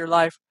time of your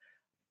life."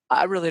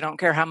 I really don't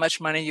care how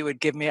much money you would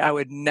give me. I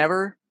would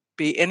never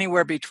be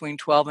anywhere between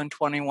 12 and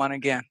 21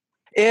 again.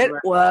 It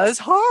Right. was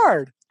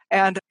hard.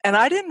 And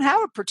I didn't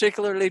have a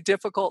particularly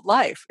difficult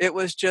life. It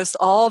was just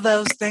all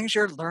those things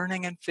you're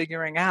learning and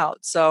figuring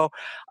out. So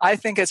I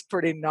think it's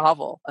pretty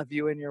novel of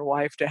you and your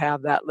wife to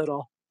have that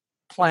little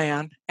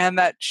plan and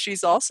that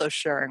she's also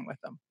sharing with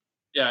them.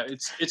 Yeah,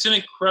 it's an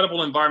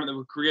incredible environment that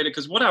we've created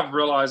because what I've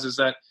realized is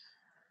that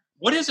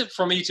what is it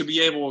for me to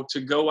be able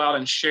to go out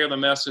and share the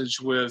message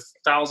with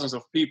thousands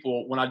of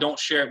people when I don't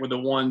share it with the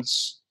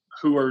ones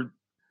who are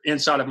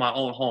inside of my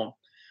own home?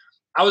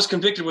 I was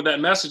convicted with that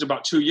message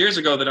about 2 years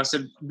ago that I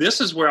said,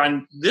 this is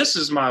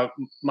my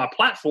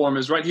platform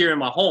is right here in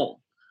my home.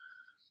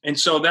 And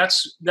so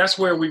that's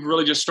where we've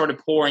really just started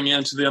pouring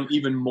into them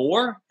even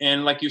more.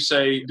 And like you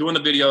say, doing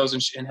the videos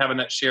and having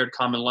that shared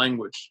common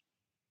language.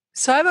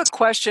 So I have a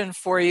question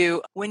for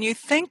you. When you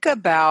think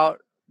about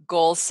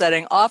goal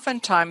setting,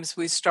 oftentimes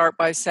we start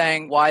by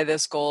saying, why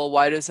this goal?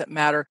 Why does it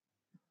matter?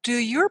 Do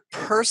your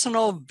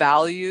personal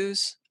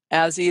values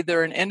as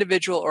either an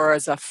individual or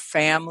as a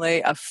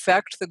family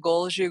affect the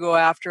goals you go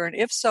after? And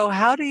if so,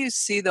 how do you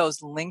see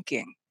those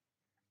linking?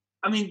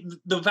 I mean,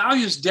 the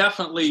values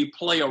definitely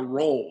play a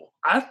role.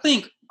 I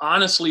think,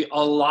 honestly,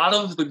 a lot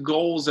of the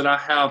goals that I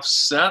have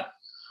set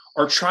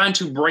are trying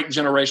to break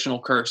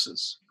generational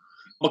curses.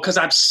 Because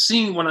I've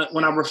seen when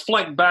I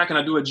reflect back and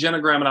I do a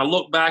genogram and I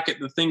look back at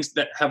the things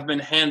that have been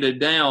handed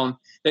down,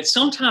 that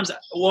sometimes,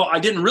 I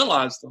didn't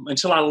realize them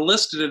until I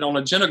listed it on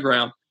a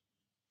genogram.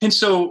 And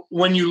so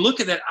when you look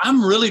at that,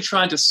 I'm really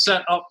trying to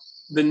set up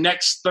the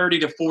next 30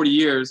 to 40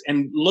 years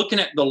and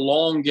looking at the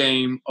long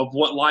game of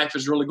what life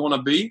is really going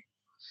to be.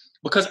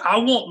 Because I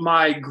want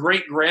my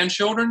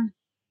great-grandchildren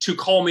to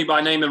call me by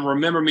name and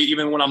remember me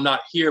even when I'm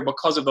not here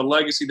because of the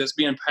legacy that's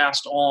being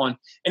passed on.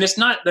 And it's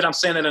not that I'm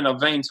saying that in a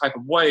vain type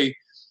of way.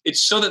 It's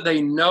so that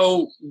they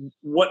know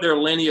what their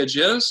lineage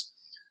is,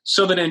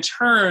 so that in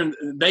turn,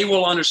 they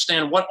will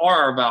understand what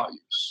are our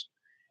values.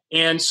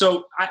 And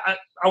so I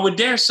would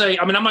dare say,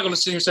 I mean, I'm not going to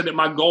sit here and say that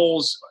my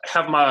goals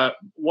have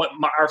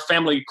our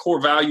family core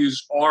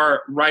values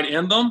are right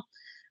in them,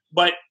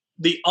 but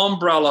the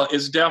umbrella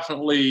is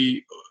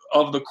definitely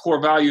of the core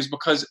values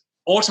because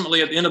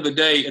ultimately at the end of the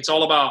day, it's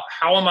all about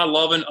how am I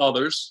loving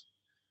others?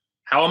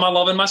 How am I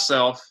loving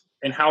myself?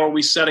 And how are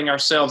we setting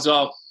ourselves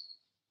up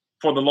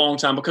for the long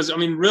time? Because, I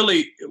mean,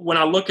 really, when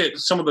I look at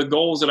some of the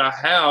goals that I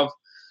have,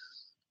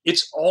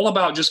 it's all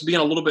about just being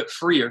a little bit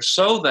freer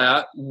so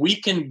that we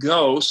can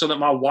go, so that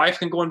my wife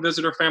can go and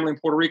visit her family in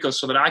Puerto Rico,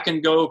 so that I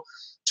can go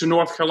to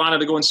North Carolina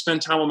to go and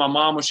spend time with my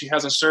mom when she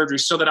has a surgery,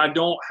 so that I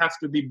don't have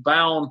to be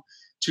bound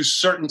to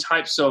certain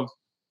types of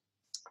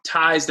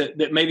ties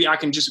that maybe I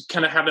can just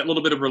kind of have that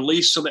little bit of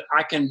release so that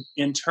I can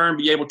in turn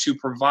be able to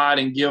provide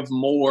and give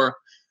more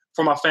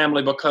for my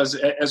family. Because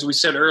as we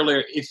said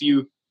earlier, if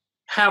you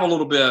have a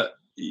little bit,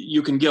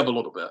 you can give a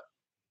little bit.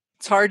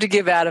 It's hard to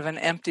give out of an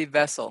empty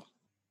vessel.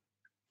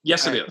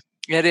 Yes, right. It is.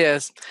 It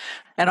is.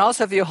 And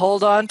also, if you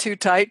hold on too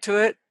tight to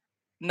it,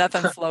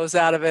 nothing flows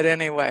out of it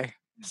anyway.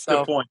 Good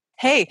So, point.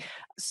 hey,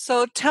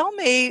 so tell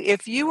me,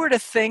 if you were to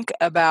think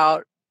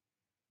about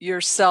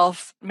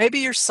yourself, maybe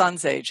your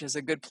son's age is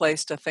a good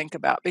place to think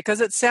about, because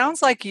it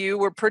sounds like you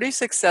were pretty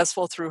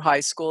successful through high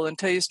school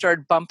until you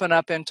started bumping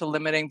up into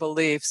limiting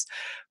beliefs.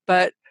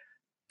 But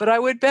I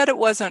would bet it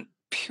wasn't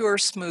pure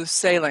smooth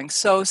sailing.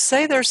 So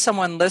say there's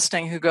someone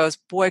listening who goes,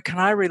 boy, can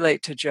I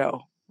relate to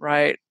Joe,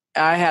 right?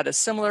 I had a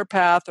similar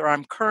path, or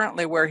I'm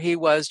currently where he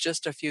was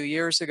just a few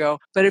years ago.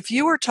 But if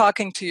you were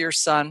talking to your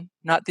son,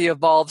 not the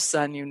evolved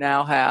son you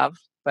now have,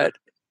 but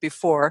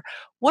before,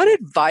 what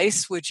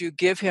advice would you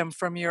give him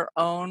from your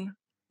own,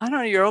 I don't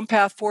know, your own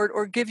path forward,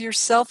 or give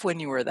yourself when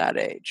you were that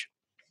age?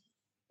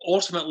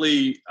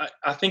 Ultimately,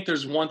 I think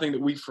there's one thing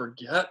that we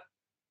forget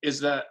is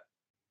that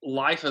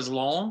life is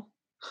long,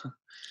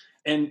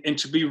 and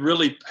to be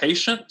really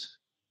patient,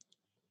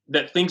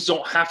 that things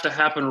don't have to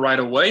happen right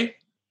away.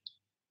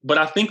 But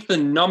I think the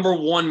number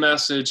one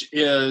message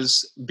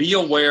is be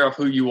aware of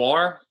who you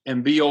are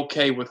and be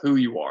okay with who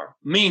you are.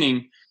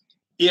 Meaning,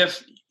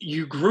 if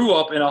you grew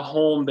up in a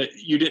home that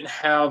you didn't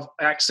have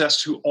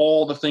access to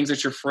all the things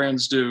that your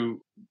friends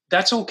do,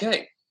 that's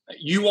okay.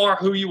 You are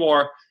who you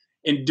are,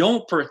 and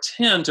don't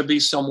pretend to be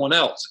someone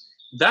else.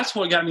 That's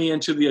what got me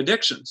into the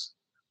addictions,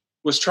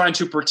 was trying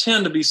to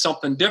pretend to be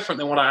something different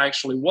than what I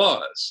actually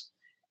was.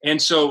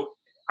 And so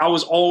I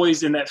was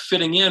always in that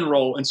fitting in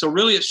role. And so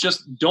really it's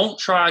just don't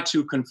try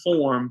to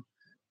conform,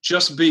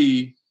 just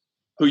be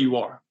who you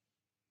are.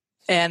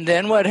 And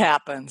then what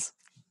happens?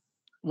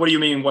 What do you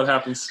mean, what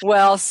happens?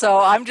 Well, so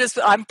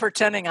I'm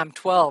pretending I'm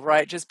 12,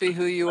 right? Just be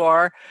who you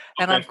are.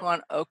 And Okay. I'm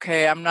going,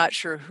 okay, I'm not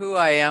sure who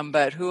I am,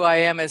 but who I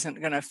am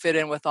isn't going to fit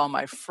in with all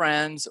my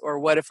friends, or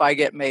what if I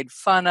get made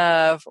fun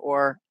of,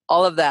 or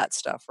all of that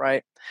stuff,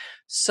 right?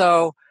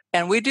 So,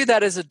 and we do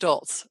that as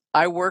adults.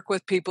 I work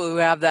with people who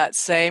have that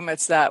same,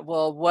 it's that,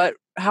 well,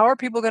 how are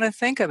people going to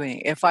think of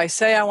me? If I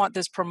say I want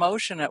this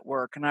promotion at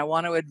work and I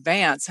want to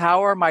advance,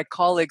 how are my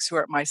colleagues who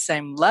are at my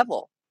same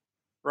level?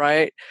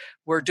 Right?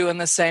 We're doing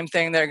the same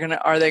thing.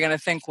 Are they going to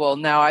think, well,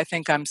 now I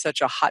think I'm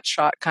such a hot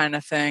shot kind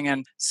of thing.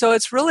 And so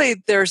it's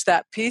really, there's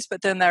that piece,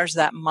 but then there's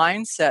that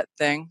mindset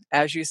thing,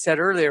 as you said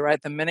earlier,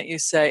 right? The minute you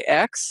say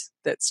X,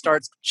 that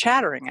starts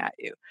chattering at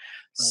you.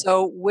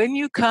 So when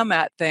you come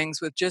at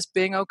things with just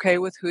being okay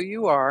with who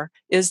you are,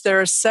 is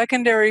there a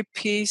secondary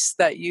piece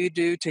that you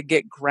do to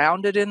get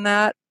grounded in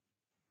that?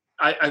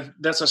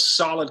 That's a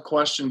solid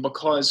question,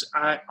 because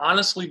I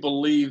honestly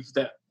believe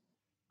that,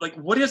 like,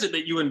 what is it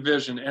that you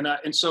envision?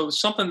 And so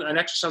an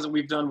exercise that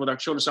we've done with our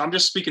children. So I'm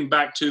just speaking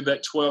back to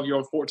that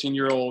 12-year-old,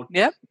 14-year-old.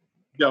 Yep.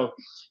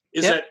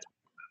 Is that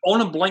on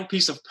a blank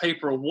piece of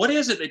paper, what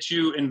is it that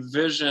you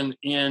envision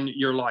in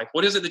your life?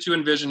 What is it that you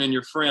envision in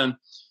your friend?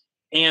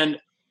 And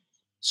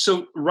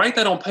so write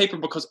that on paper,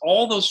 because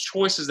all those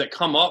choices that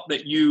come up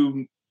that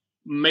you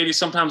maybe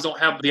sometimes don't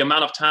have the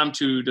amount of time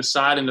to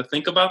decide and to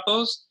think about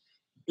those,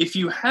 if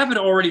you have it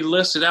already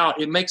listed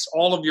out, it makes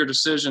all of your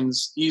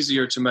decisions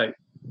easier to make.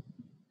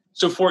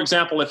 So, for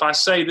example, if I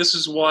say this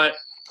is what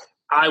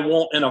I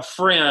want in a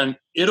friend,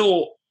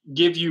 it'll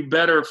give you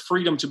better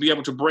freedom to be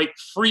able to break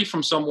free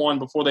from someone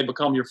before they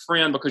become your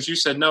friend, because you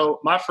said, no,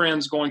 my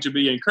friend's going to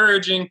be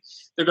encouraging,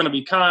 they're going to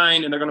be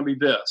kind, and they're going to be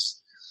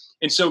this.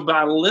 And so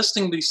by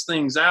listing these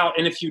things out,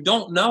 and if you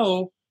don't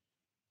know,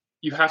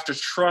 you have to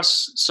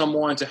trust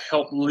someone to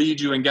help lead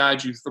you and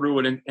guide you through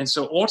it. And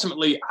so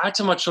ultimately, I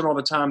tell my children all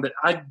the time that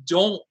I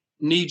don't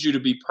need you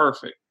to be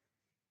perfect.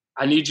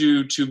 I need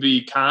you to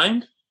be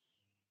kind.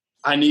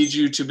 I need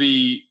you to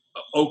be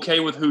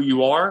okay with who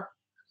you are,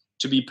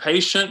 to be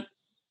patient,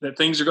 that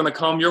things are going to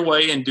come your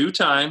way in due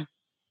time,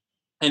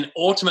 and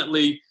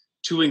ultimately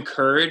to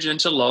encourage and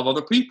to love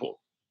other people.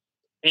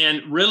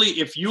 And really,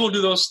 if you will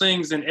do those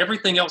things, then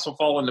everything else will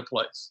fall into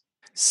place.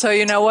 So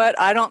you know what?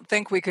 I don't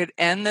think we could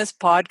end this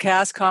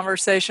podcast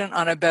conversation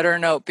on a better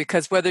note,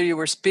 because whether you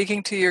were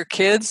speaking to your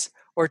kids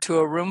or to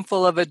a room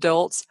full of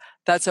adults,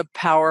 that's a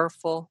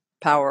powerful,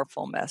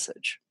 powerful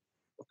message.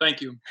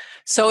 Thank you.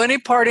 So any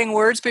parting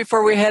words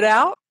before we head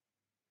out?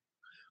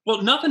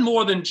 Well, nothing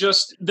more than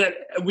just that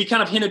we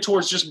kind of hinted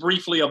towards just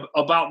briefly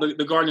about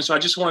the garden. So I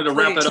just wanted to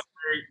wrap it up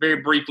very,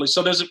 very briefly.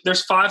 So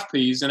there's 5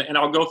 Ps, and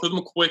I'll go through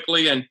them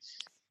quickly. And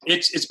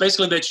it's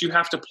basically that you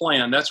have to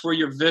plan. That's where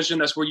your vision,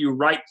 that's where you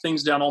write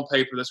things down on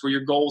paper. That's where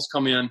your goals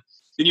come in.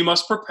 Then you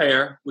must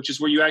prepare, which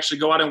is where you actually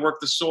go out and work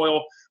the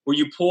soil, where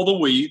you pull the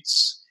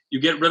weeds.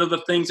 You get rid of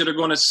the things that are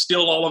going to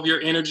steal all of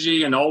your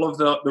energy and all of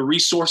the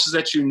resources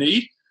that you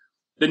need.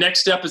 The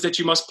next step is that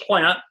you must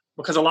plant,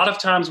 because a lot of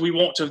times we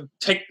want to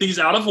take these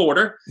out of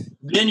order.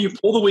 Then you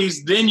pull the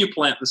weeds, then you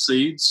plant the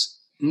seeds.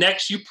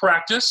 Next, you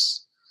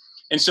practice.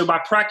 And so by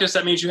practice,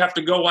 that means you have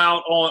to go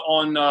out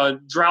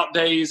on drought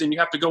days, and you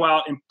have to go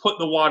out and put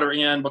the water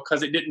in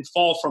because it didn't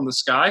fall from the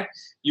sky.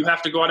 You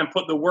have to go out and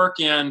put the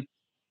work in,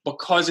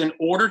 because in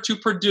order to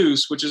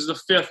produce, which is the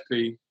 5th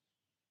P,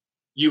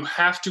 you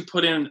have to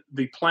put in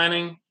the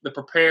planning, the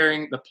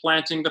preparing, the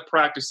planting, the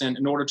practice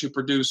in order to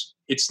produce.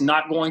 It's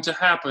not going to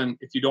happen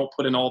if you don't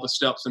put in all the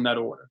steps in that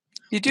order.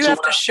 You do have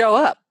to show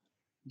up.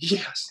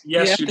 Yes, You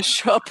have to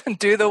show up and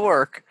do the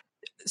work.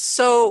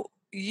 So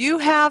you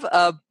have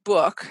a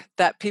book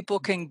that people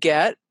can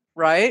get,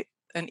 right?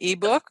 An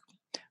ebook.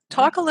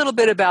 Talk a little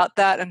bit about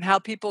that and how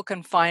people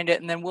can find it,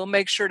 and then we'll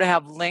make sure to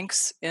have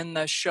links in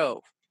the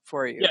show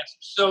for you. Yes.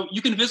 So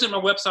you can visit my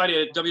website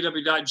at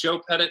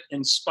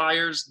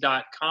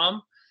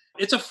www.joepettitinspires.com.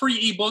 It's a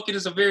free ebook. It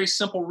is a very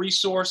simple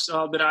resource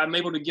that I'm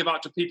able to give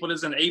out to people. It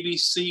is an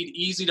ABC,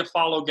 easy to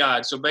follow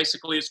guide. So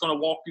basically, it's going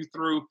to walk you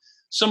through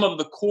some of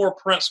the core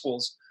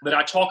principles that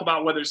I talk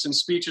about, whether it's in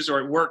speeches or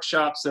at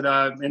workshops that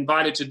I'm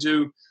invited to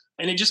do.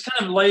 And it just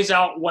kind of lays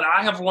out what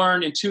I have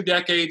learned in 2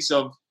 decades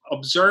of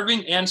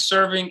observing and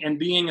serving and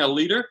being a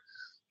leader,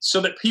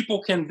 so that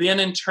people can then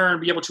in turn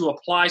be able to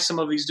apply some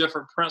of these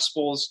different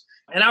principles.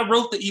 And I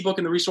wrote the ebook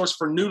and the resource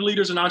for new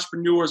leaders and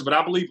entrepreneurs, but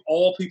I believe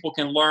all people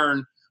can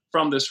learn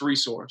from this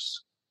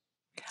resource.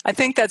 I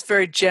think that's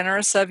very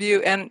generous of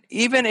you. And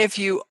even if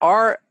you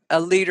are a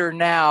leader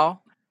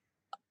now,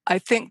 I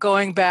think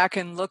going back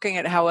and looking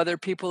at how other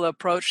people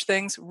approach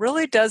things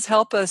really does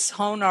help us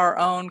hone our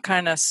own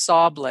kind of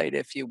saw blade,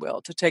 if you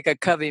will, to take a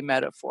Covey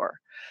metaphor.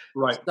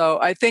 Right. So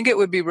I think it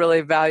would be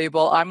really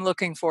valuable. I'm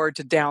looking forward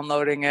to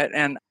downloading it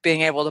and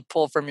being able to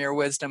pull from your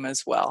wisdom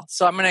as well.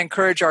 So I'm going to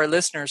encourage our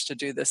listeners to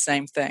do the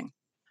same thing.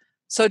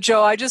 So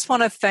Joe, I just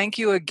want to thank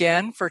you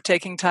again for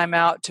taking time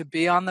out to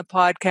be on the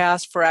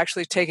podcast, for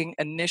actually taking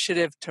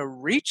initiative to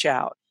reach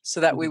out so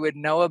that we would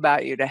know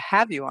about you, to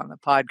have you on the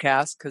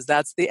podcast, because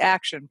that's the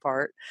action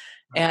part.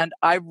 And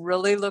I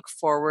really look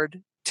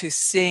forward to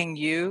seeing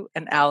you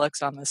and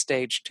Alex on the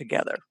stage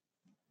together.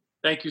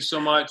 Thank you so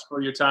much for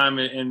your time.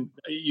 And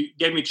you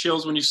gave me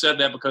chills when you said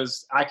that,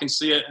 because I can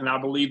see it and I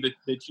believe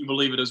that you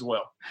believe it as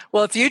well.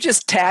 Well, if you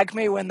just tag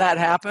me when that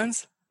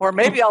happens, or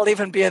maybe I'll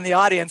even be in the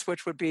audience,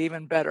 which would be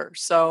even better.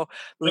 So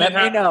let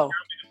me know. You'll be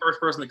the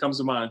first person that comes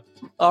to mind.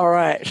 All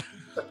right.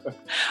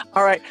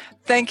 All right.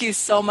 Thank you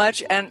so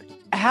much. And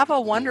have a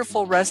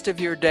wonderful rest of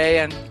your day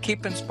and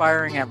keep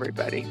inspiring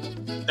everybody.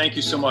 Thank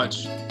you so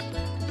much.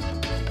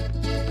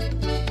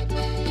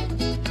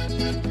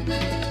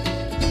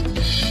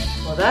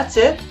 Well, that's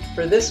it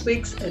for this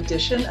week's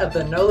edition of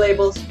the No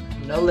Labels,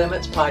 No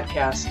Limits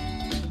podcast.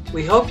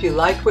 We hope you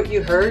liked what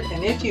you heard,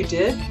 and if you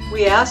did,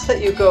 we ask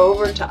that you go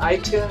over to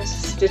iTunes,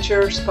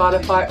 Stitcher,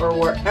 Spotify, or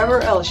wherever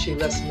else you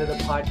listen to the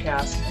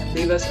podcast and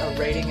leave us a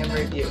rating and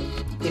review.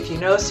 If you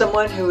know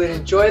someone who would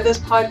enjoy this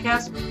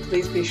podcast,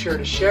 please be sure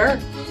to share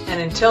it. And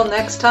until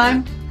next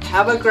time,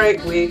 have a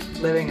great week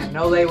living a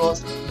no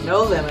labels,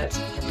 no limits,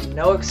 and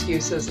no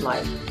excuses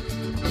life.